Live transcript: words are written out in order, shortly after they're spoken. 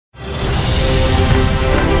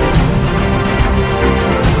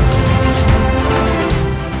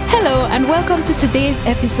Welcome to today's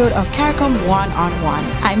episode of CARICOM One-on-One.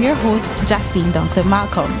 I'm your host, Jacine Dunkley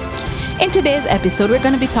Malcolm. In today's episode, we're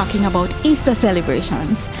going to be talking about Easter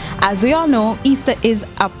celebrations. As we all know, Easter is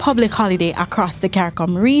a public holiday across the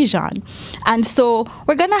CARICOM region. And so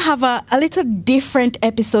we're going to have a little different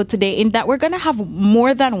episode today in that we're going to have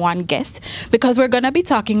more than one guest because we're going to be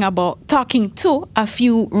talking to a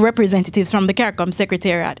few representatives from the CARICOM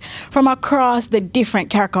Secretariat from across the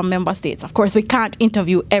different CARICOM member states. Of course, we can't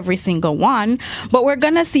interview every single one, but we're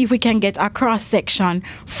going to see if we can get a cross-section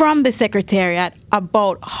from the Secretariat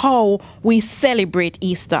about how we celebrate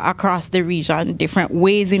Easter across the region, different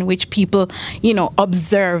ways in which people,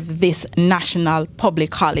 observe this national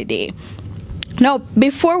public holiday. Now,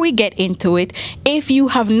 before we get into it, if you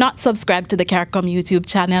have not subscribed to the CARICOM YouTube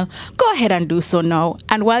channel, go ahead and do so now.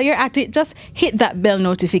 And while you're at it, just hit that bell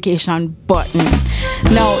notification button.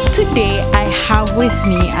 Now, today I have with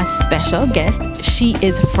me a special guest. She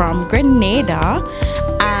is from Grenada,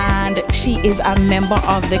 and she is a member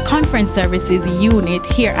of the Conference Services Unit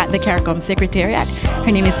here at the CARICOM Secretariat.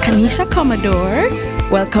 Her name is Kanisha Commodore.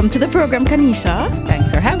 Welcome to the program, Kanisha.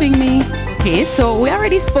 Thanks for having me. Okay, so we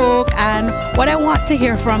already spoke, and what I want to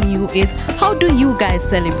hear from you is, how do you guys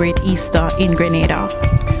celebrate Easter in Grenada?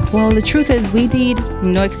 Well, the truth is we need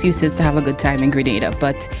no excuses to have a good time in Grenada,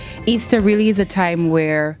 but Easter really is a time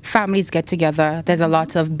where families get together. There's a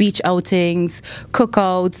lot of beach outings,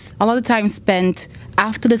 cookouts, a lot of time spent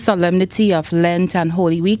after the solemnity of Lent and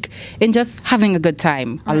Holy Week in just having a good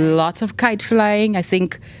time. A lot of kite flying. I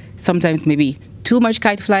think sometimes maybe too much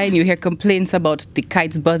kite flying. You hear complaints about the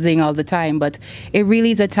kites buzzing all the time, but it really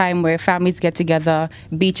is a time where families get together,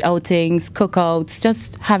 beach outings, cookouts,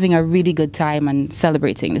 just having a really good time and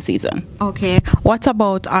celebrating the season. Okay. What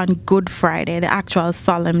about on Good Friday, the actual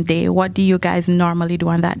solemn day? What do you guys normally do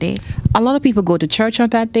on that day? A lot of people go to church on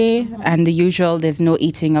that day, and the usual, there's no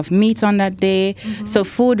eating of meat on that day. So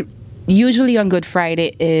food usually on Good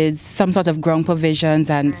Friday is some sort of ground provisions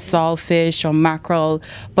and saltfish or mackerel,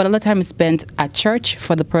 but a lot of time is spent at church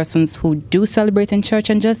for the persons who do celebrate in church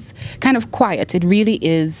and just kind of quiet. It really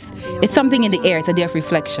is, it's something in the air. It's a day of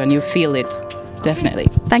reflection. You feel it, definitely.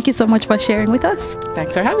 Thank you so much for sharing with us.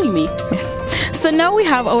 Thanks for having me. So now we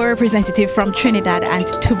have our representative from Trinidad and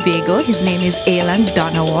Tobago. His name is Alan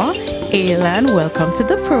Donawa. Alan, welcome to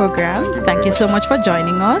the program. Thank you so much for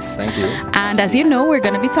joining us. Thank you. And as you know, we're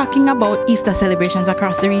going to be talking about Easter celebrations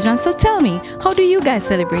across the region. So tell me, how do you guys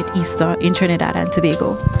celebrate Easter in Trinidad and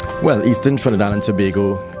Tobago? Well, Easter in Trinidad and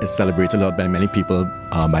Tobago is celebrated a lot by many people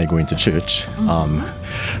by going to church.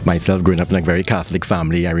 Myself, growing up in a very Catholic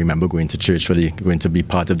family, I remember going to church going to be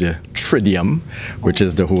part of the Triduum, which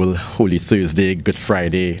is the whole Holy Thursday, Good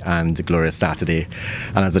Friday, and Glorious Saturday.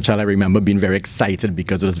 And as a child, I remember being very excited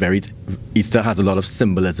because it was Easter has a lot of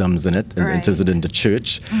symbolisms in it, in terms of in the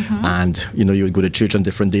church. And, you would go to church on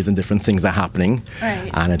different days and different things are happening.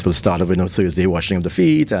 And it will start off, Thursday, washing of the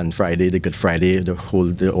feet, and Friday, the Good Friday,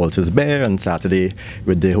 the altars bare, and Saturday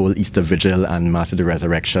with the whole Easter Vigil and Mass of the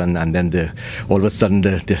Resurrection. And then all of a sudden,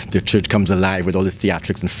 the church comes alive with all this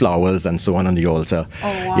theatrics and flowers and so on the altar.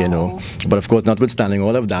 Oh, wow. But of course, notwithstanding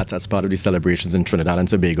all of that, as part of the celebrations in Trinidad and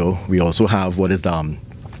Tobago, we also have what is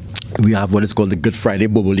called the Good Friday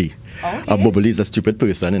Boboli. Okay. A Boboli is a stupid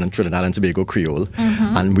person in Trinidad and Tobago Creole,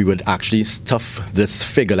 and we would actually stuff this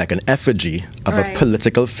figure like an effigy of a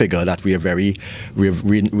political figure that we're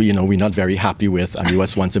not very happy with, and we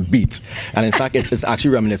just want to beat. And in fact, it's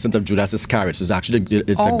actually reminiscent of Judas Iscariot. So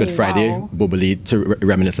it's a Good Friday Boboli to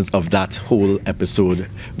reminiscence of that whole episode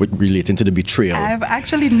relating to the betrayal. I've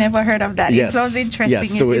actually never heard of that. Yes. It sounds interesting.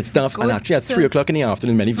 Yes, so it's stuff, and actually at 3 o'clock in the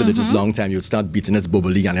afternoon, many villages, long time, you'd start beating this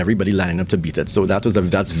Boboli, and everybody lining up to beat it. So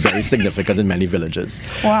that's very significant in many villages.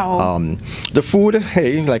 Wow. The food,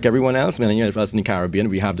 hey, like everyone else, many of us in the Caribbean,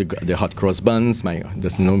 we have the hot cross buns. I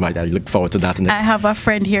look forward to that. I have a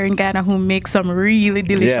friend here in Guyana who makes some really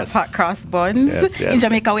delicious hot cross buns. Yes. In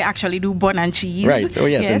Jamaica, we actually do bun and cheese. Right. Oh,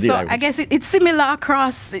 yes, indeed. So I guess it's similar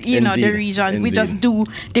across, the regions. Indeed. We just do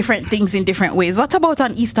different things in different ways. What about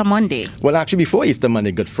on Easter Monday? Well, actually, before Easter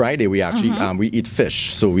Monday, Good Friday, we actually we eat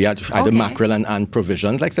fish. So we had either mackerel and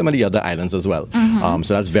provisions, like some of the other islands as well.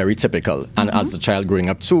 So that's very typical. And as a child growing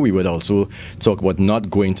up too, we would also talk about not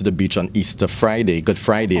going to the beach on Easter Friday, Good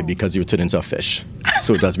Friday, because you would turn into a fish.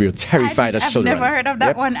 So it does. We were terrified as children. I've never heard of that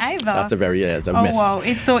Yep. one either. That's a very it's a Oh myth. wow,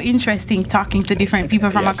 it's so interesting talking to different people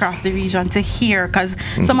from Yes. across the region to hear, because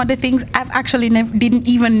some of the things I've actually didn't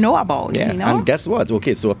even know about. Yeah, You know. and guess what?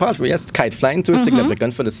 Okay, so apart from yes, kite flying too is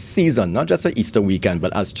significant for the season, not just the Easter weekend,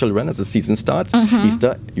 but as children, as the season starts,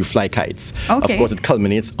 Easter, you fly kites. Okay. Of course, it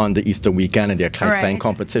culminates on the Easter weekend, and there are kite flying Right.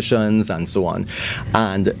 competitions and so on.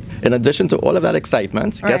 And in addition to all of that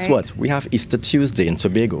excitement, guess Right. what? We have Easter Tuesday in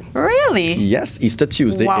Tobago. Really? Yes, Easter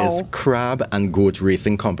Tuesday Wow. is crab and goat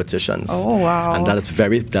racing competitions. Oh, wow. And that is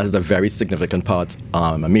a very significant part,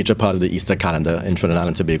 a major part of the Easter calendar in Trinidad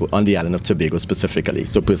and Tobago, on the island of Tobago specifically.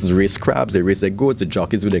 So persons race crabs, they race their goats, the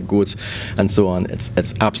jockeys with their goats, and so on. It's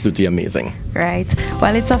absolutely amazing. Right.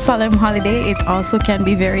 Well, it's a solemn holiday. It also can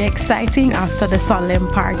be very exciting after the solemn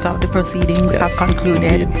part of the proceedings have Yes,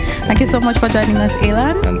 concluded. indeed. Thank you so much for joining us,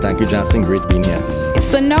 Elan. And thank you, Justin. Great being here.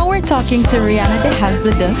 So now we're talking to Rihanna de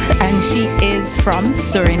Hasbede, and she is from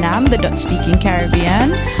Suriname, the Dutch-speaking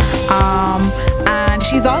Caribbean. And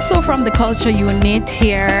she's also from the culture unit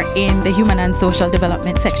here in the Human and Social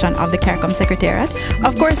Development section of the CARICOM Secretariat.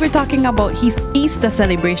 Of course, we're talking about Easter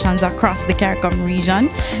celebrations across the CARICOM region.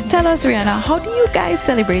 Tell us, Rihanna, how do you guys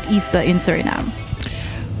celebrate Easter in Suriname?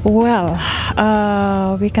 Well,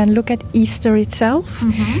 we can look at Easter itself,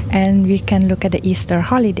 and we can look at the Easter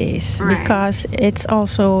holidays, Right. because it's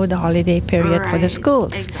also the holiday period for the Right,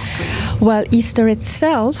 schools. exactly. Well, Easter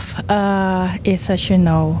itself is, as you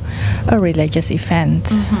know, a religious event.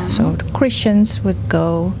 So the Christians would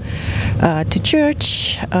go to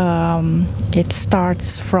church. It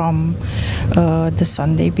starts from the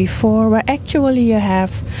Sunday before, where actually you have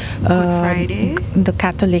Friday. the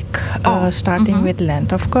Catholic starting with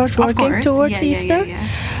Lent, of course, working course. towards Yeah, yeah, Easter. yeah,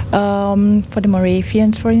 For the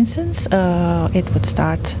Moravians, for instance, it would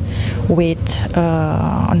start with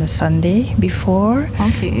on the Sunday before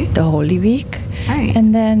Okay. the Holy Week. Right.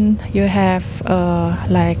 And then you have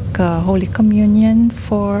Holy Communion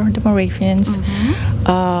for the Moravians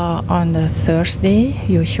on the Thursday,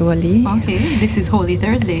 usually. Okay. This is Holy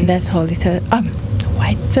Thursday. That's Holy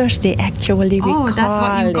White Thursday, actually, we Oh, call that's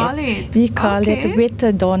what you call it. We call Okay. it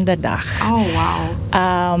Witte Donderdag. Oh, wow.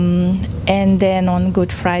 And then on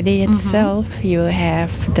Good Friday itself, you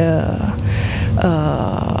have the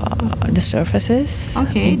services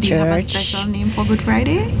Okay. in Do you have a church. special name for Good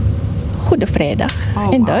Friday? Goede Vrijdag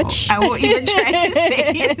Oh, in wow. Dutch. I won't even try to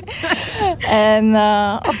say it. And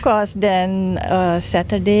of course, then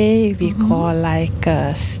Saturday we call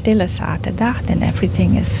Stille Zaterdag. Then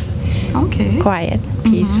everything is Okay. quiet,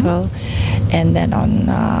 peaceful. And then on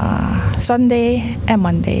Sunday and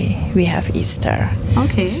Monday we have Easter.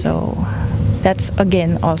 Okay. So that's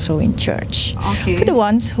again also in church. Okay. For the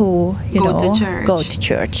ones who Go to church. go to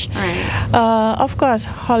church. Right. Of course,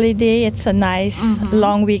 holiday. It's a nice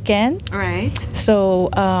long weekend. Right. So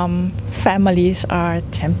families are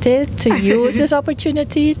tempted to use this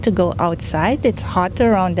opportunity to go outside. It's hot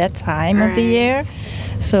around that time of the Right. year.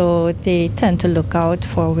 So they tend to look out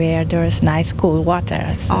for where there's nice cool water.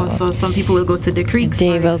 So some people will go to the creeks.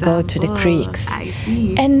 They for will go to the example. creeks. I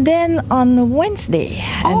see. And then on Wednesday,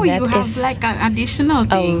 oh, and that you have is like an additional a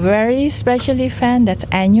thing. very special event that's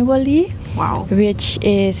annually, Wow. which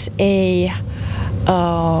is a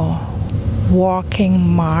walking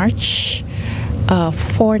march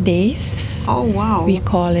 4 days. Oh, wow. We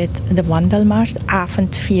call it the Wandelmars,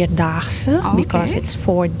 avondvierdaagse, because it's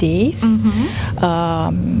 4 days.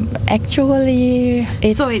 Actually,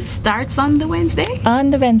 it's So it starts on the Wednesday? on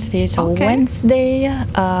the Wednesday. So Okay. Wednesday,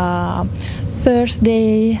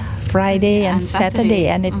 Thursday, Friday, and And Saturday. Saturday,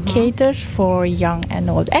 and it caters for young and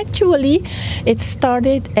old. Actually, it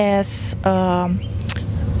started as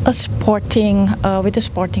a sporting, with a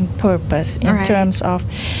sporting purpose in Right. terms of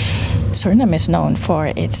Suriname is known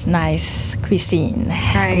for its nice cuisine,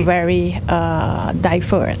 Right. very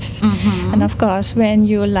diverse. And of course, when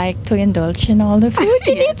you like to indulge in all the food,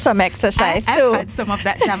 you need some exercise I've too. had some of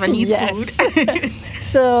that Japanese Yes. food.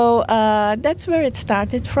 So that's where it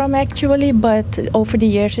started from, actually, but over the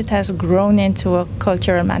years it has grown into a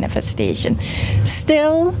cultural manifestation.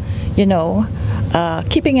 Still,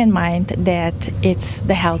 keeping in mind that it's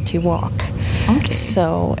the healthy walk. Okay.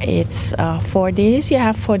 So it's 4 days. You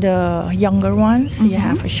have for the younger ones, you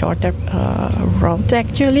have a shorter route,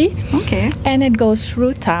 actually. Okay. And it goes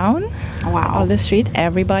through town. Wow. All the street.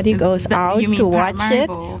 Everybody goes out you mean to watch it.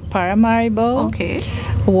 Paramaribo. Okay.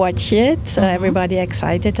 Watch it. Everybody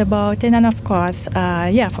excited about it. And of course,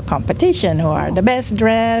 for competition, who are the best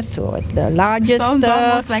dressed, who are the largest. Sounds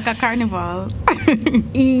almost like a carnival.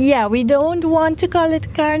 Yeah, we don't want to call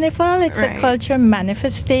it carnival. It's a culture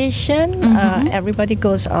manifestation. Everybody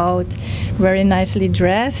goes out very nicely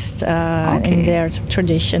dressed in their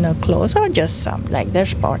traditional clothes or just some like their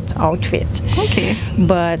sport outfit. Okay.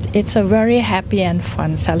 But it's a very happy and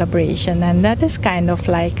fun celebration, and that is kind of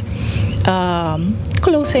like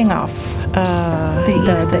closing off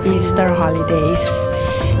the Easter holidays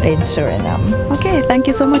in Suriname. Okay, thank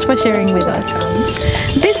you so much for sharing with us.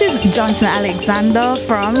 This is Johnson Alexander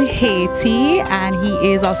from Haiti, and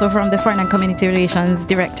he is also from the Foreign and Community Relations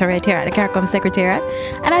Directorate here at the CARICOM Secretariat.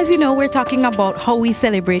 And as you know, we're talking about how we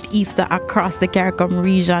celebrate Easter across the CARICOM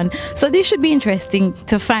region. So this should be interesting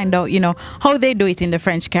to find out, how they do it in the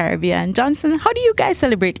French Caribbean. Johnson, how do you guys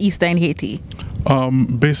celebrate Easter in Haiti?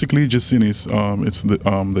 Basically, just it's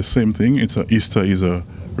the same thing. Easter is a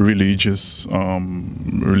religious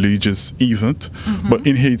event, but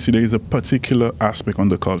in Haiti there is a particular aspect on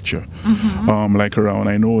the culture. Like around,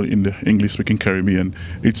 I know in the English-speaking Caribbean,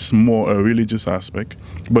 it's more a religious aspect,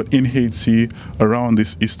 but in Haiti, around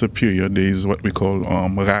this Easter period, there is what we call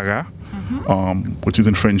rara, which is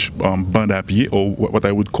in French band à pied, or what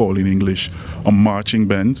I would call in English marching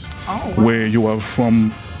bands, where you have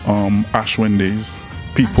from Ash Wednesdays,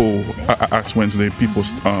 people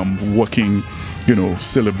working,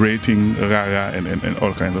 celebrating Rara and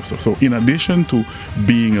all kinds of stuff. So in addition to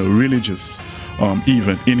being a religious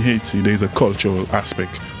event in Haiti, there's a cultural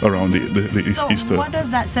aspect around the Easter. What does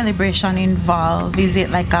that celebration involve? Is it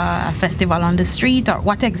like a festival on the street, or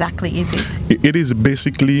what exactly is it? It is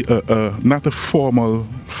basically not a formal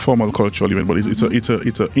cultural event, but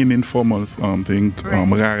it's an informal thing.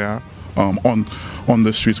 Rara on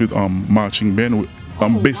the streets with marching band.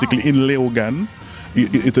 Basically in Leogane.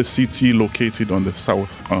 It's a city located on the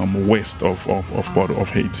south-west of part of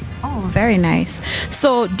Haiti. Oh, very nice.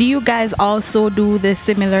 So do you guys also do the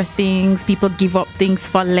similar things? People give up things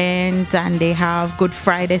for Lent, and they have Good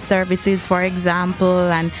Friday services, for example,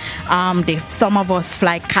 and some of us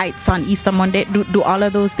fly kites on Easter Monday. Do all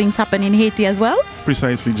of those things happen in Haiti as well?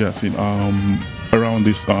 Precisely, Jacinth. Around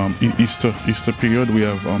this Easter period, we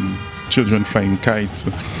have children flying kites.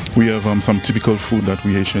 We have some typical food that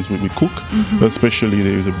we Haitians we cook. Especially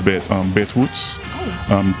there is a beetroots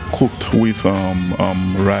cooked with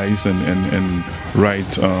rice and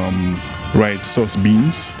right sauce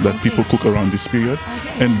beans that people cook around this period.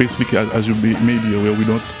 And basically, as you may be aware, we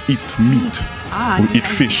don't eat meat. We eat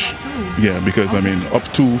fish. Yeah, because up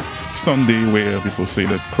to Sunday, where people say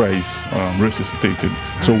that Christ resuscitated,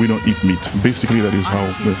 so we don't eat meat. Basically, that is how.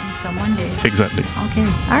 Easter Monday. Exactly. Okay.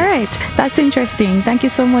 All right. That's interesting. Thank you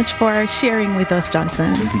so much for sharing with us,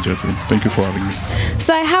 Johnson. Thank you, Jesse. Thank you for having me.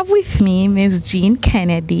 So I have with me Ms. Jean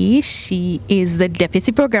Kennedy. She is the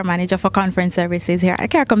Deputy Program Manager for Conference Services here at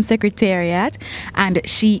CARICOM Secretariat, and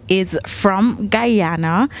she is from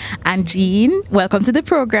Guyana. And Jean, welcome to the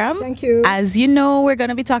program. Thank you. As you know, we're going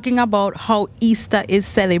to be talking about how Easter is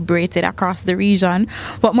celebrated across the region,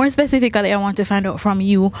 but more specifically, I want to find out from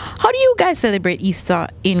you, how do you guys celebrate Easter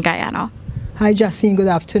in Guyana? Hi, Justine. Good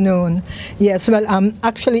afternoon. Yes, well,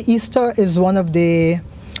 actually, Easter is one of the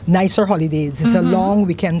nicer holidays. It's a long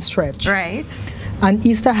weekend stretch. Right. And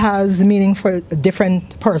Easter has meaning for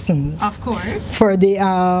different persons. Of course. For the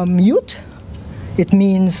youth, it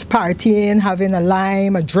means partying, having a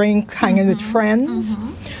lime, a drink, hanging with friends.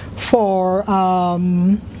 For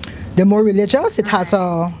the more religious, it has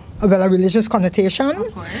a religious connotation,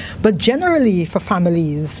 but generally for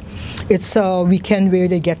families, it's a weekend where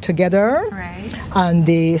they get together and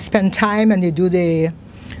they spend time and they do the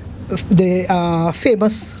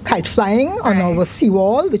famous kite flying on our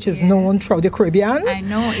seawall, which is known throughout the Caribbean. I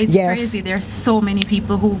know, it's crazy. There's so many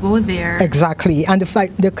people who go there. Exactly, and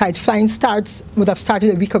the kite flying would have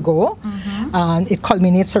started a week ago, and it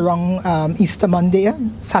culminates around Easter Monday,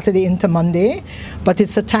 Saturday into Monday. But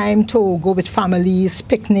it's a time to go with families,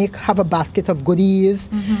 picnic, have a basket of goodies,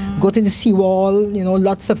 go to the seawall,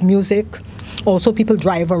 lots of music. Also, people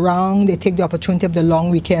drive around. They take the opportunity of the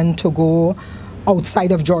long weekend to go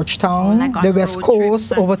outside of Georgetown, the West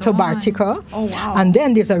Coast, over to Bartica. Oh, wow. And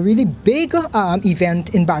then there's a really big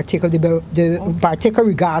event in Bartica, the Bartica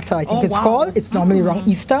Regatta, I think it's called. It's normally around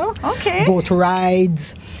Easter. Okay. Boat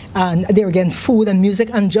rides, and there again, food and music,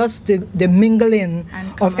 and just the mingling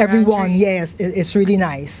of everyone. Yes, it's really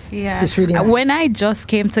nice. Yeah. It's really nice. When I just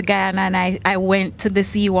came to Guyana and I went to the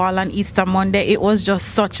seawall on Easter Monday, it was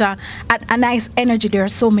just such a nice energy. There are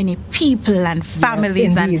so many people and families,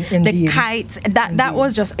 yes, indeed. The kites. that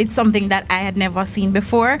was just, it's something that I had never seen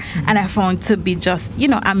before, and I found to be just, you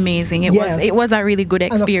know, amazing. It was a really good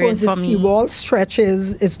experience for me. The seawall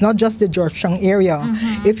stretches, it's not just the Georgetown area.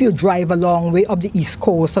 If you drive a long way up the East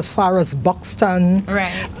Coast as far as Buxton,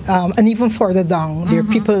 and even further down, there are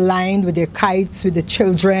people lined with their kites, with the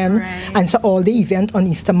children, and so all the event on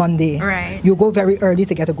Easter Monday. You go very early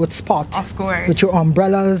to get a good spot. Of course. With your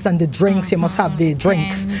umbrellas and the drinks, you must have the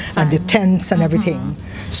drinks and the tents and everything.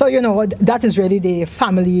 So, you know, that is really the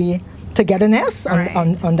family togetherness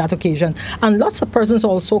on that occasion. And lots of persons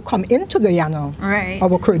also come into Guyana.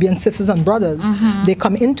 Our Caribbean sisters and brothers, they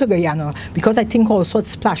come into Guyana because I think also at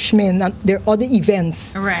Splashman and there are other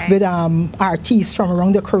events with artists from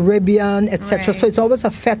around the Caribbean, etc. So it's always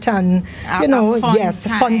a fete and, you know,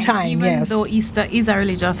 fun time. Even though Easter is a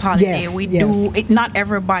religious holiday, we do it. Not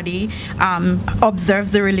everybody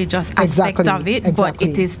observes the religious aspect of it, but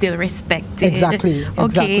it is still respected. Exactly.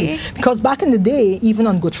 Because back in the day, even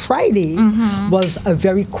on Good Friday, was a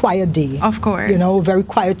very quiet day. Of course. You know, very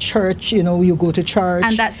quiet church, you know, you go to church.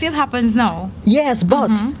 And that still happens now. Yes, but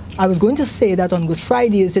I was going to say that on Good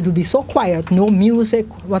Fridays it will be so quiet, no music,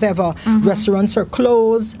 whatever. Restaurants are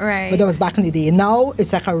closed. But that was back in the day. Now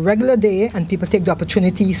it's like a regular day and people take the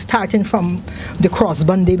opportunity starting from the Cross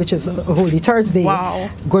Monday, which is Holy Thursday,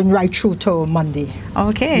 going right through to Monday.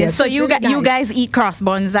 Okay. Yes, so you guys eat cross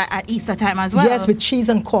buns at Easter time as well? Yes, with cheese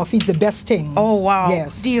and coffee is the best thing. Oh, wow.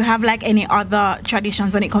 Yes. Do you have like any other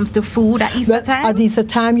traditions when it comes to food at Easter time? At Easter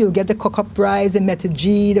time, you'll get the cook-up rice, the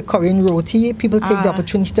metaji, the Korean roti. People take the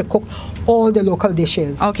opportunity to cook all the local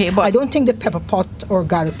dishes. Okay, but I don't think the pepper pot or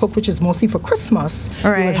garlic pork, which is mostly for Christmas, you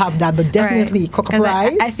will have that, but definitely cook-up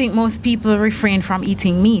rice. I think most people refrain from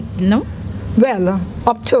eating meat, no? Well,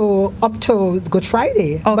 up to Good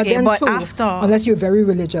Friday. Okay, but then but too, after, unless you're very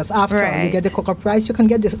religious, after you get the cook-up rice, you can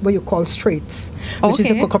get this what you call straights, which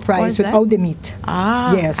is a cook-up rice without the meat.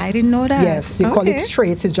 Yes, I didn't know that. Yes, they call it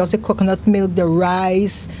straights. It's just the coconut milk, the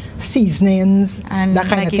rice, seasonings, and that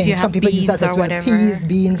kind of thing. Some people use that as well, peas,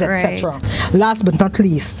 beans, etc. Last but not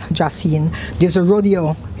least, Jacine, there's a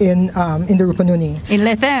rodeo in the Rupununi. In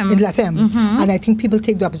Lethem. In Lethem, and I think people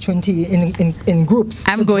take the opportunity in groups.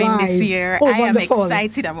 I'm going this year. Oh, I wonderful. am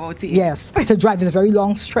excited about it. Yes, to drive is a very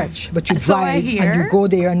long stretch, but you drive and you go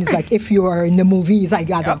there, and it's like if you are in the movies, I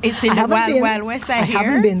gather. It's in the Wild West, I hear. I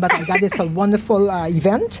haven't been, but I got it's a wonderful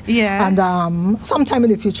event. Yeah. And sometime in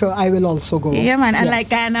the future, I will also go. Yeah, man. And like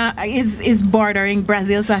Guyana is bordering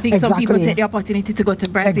Brazil, so I think some people take the opportunity to go to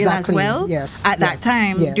Brazil as well. Yes. At that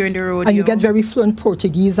time during the rodeo. And you get very fluent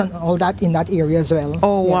Portuguese and all that in that area as well.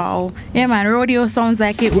 Oh, wow. Yeah, man. Rodeo sounds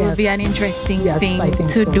like it will be an interesting thing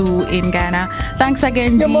to do in Ghana. Thanks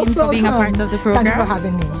again, Jean, for being a part of the program. Thank you for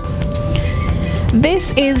having me.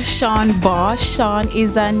 This is Sean Bosch. Sean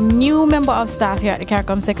is a new member of staff here at the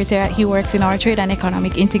CARICOM Secretariat. He works in our Trade and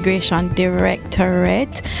Economic Integration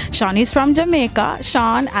Directorate. Sean is from Jamaica.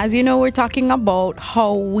 Sean, as you know, we're talking about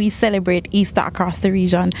how we celebrate Easter across the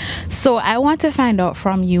region. So I want to find out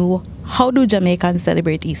from you, how do Jamaicans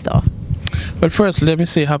celebrate Easter? Well, first, let me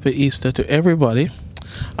say happy Easter to everybody.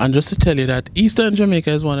 And just to tell you that Easter in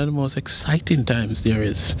Jamaica is one of the most exciting times there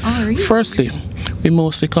is. Oh, really? Firstly, we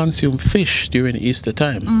mostly consume fish during Easter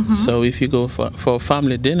time. So if you go for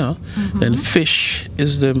family dinner, then fish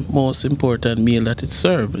is the most important meal that is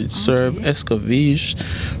served. It's served escovitch,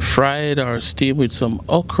 fried or steamed with some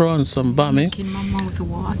okra and some bami. Making my mouth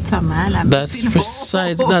water, man. That's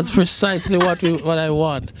precisely what I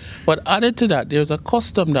want. But added to that, there's a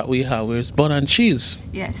custom that we have where it's bun and cheese.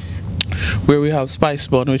 Yes. Where we have spice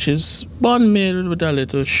bun, which is bun made with a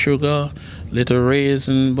little sugar, little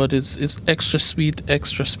raisin, but it's extra sweet,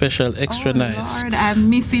 extra special, extra nice. Lord, I'm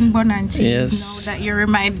missing bun and cheese now that you're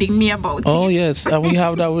reminding me about it. Oh yes, and we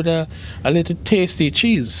have that with a little tasty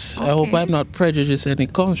cheese. I hope I'm not prejudicing any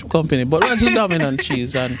company, but that's the dominant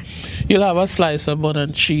cheese, and you'll have a slice of bun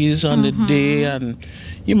and cheese on the day, and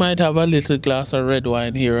you might have a little glass of red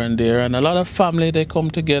wine here and there, and a lot of family, they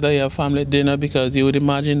come together, you have family dinner, because you would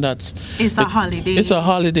imagine that it's a holiday. It's a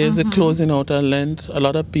holiday, it's a closing out of Lent. A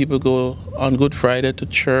lot of people go on Good Friday to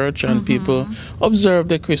church, and people observe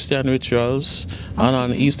the Christian rituals, and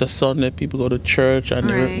on Easter Sunday people go to church, and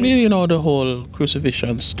you know the whole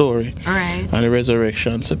crucifixion story and the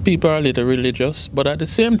resurrection. So people are a little religious, but at the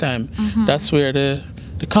same time, that's where the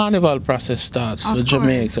the carnival process starts for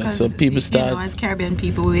Jamaica. So people start. As Caribbean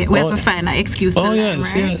people, we have to find an excuse to learn,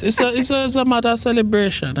 yes, right? yes. It's a matter of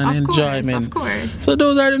celebration and enjoyment. Of course. So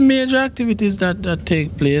those are the major activities that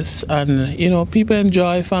take place, and people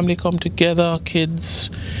enjoy. Family come together,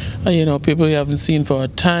 kids. People you haven't seen for a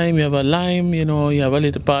time. You have a lime. You have a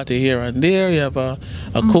little party here and there. You have a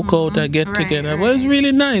cookout, a get together. Well, it's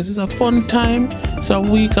really nice. It's a fun time. It's a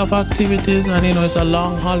week of activities, and it's a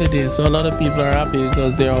long holiday. So a lot of people are happy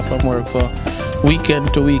because they're off from work for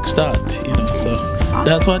weekend to week start. So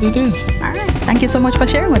that's what it is. All right. Thank you so much for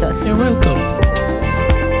sharing with us. You're welcome.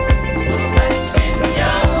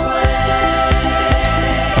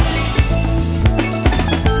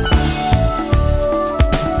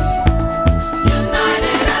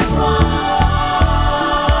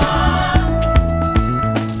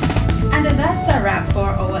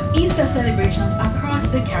 Celebrations across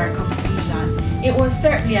the CARICOM region. It was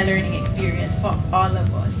certainly a learning experience for all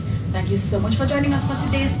of us. Thank you so much for joining us for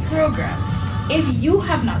today's program. If you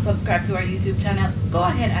have not subscribed to our YouTube channel, go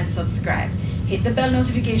ahead and subscribe. Hit the bell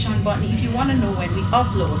notification button if you want to know when we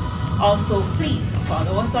upload. Also, please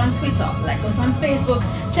follow us on Twitter, like us on Facebook,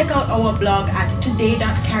 check out our blog at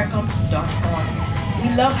today.caricom.org. We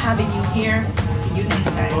love having you here. See you next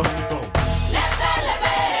time.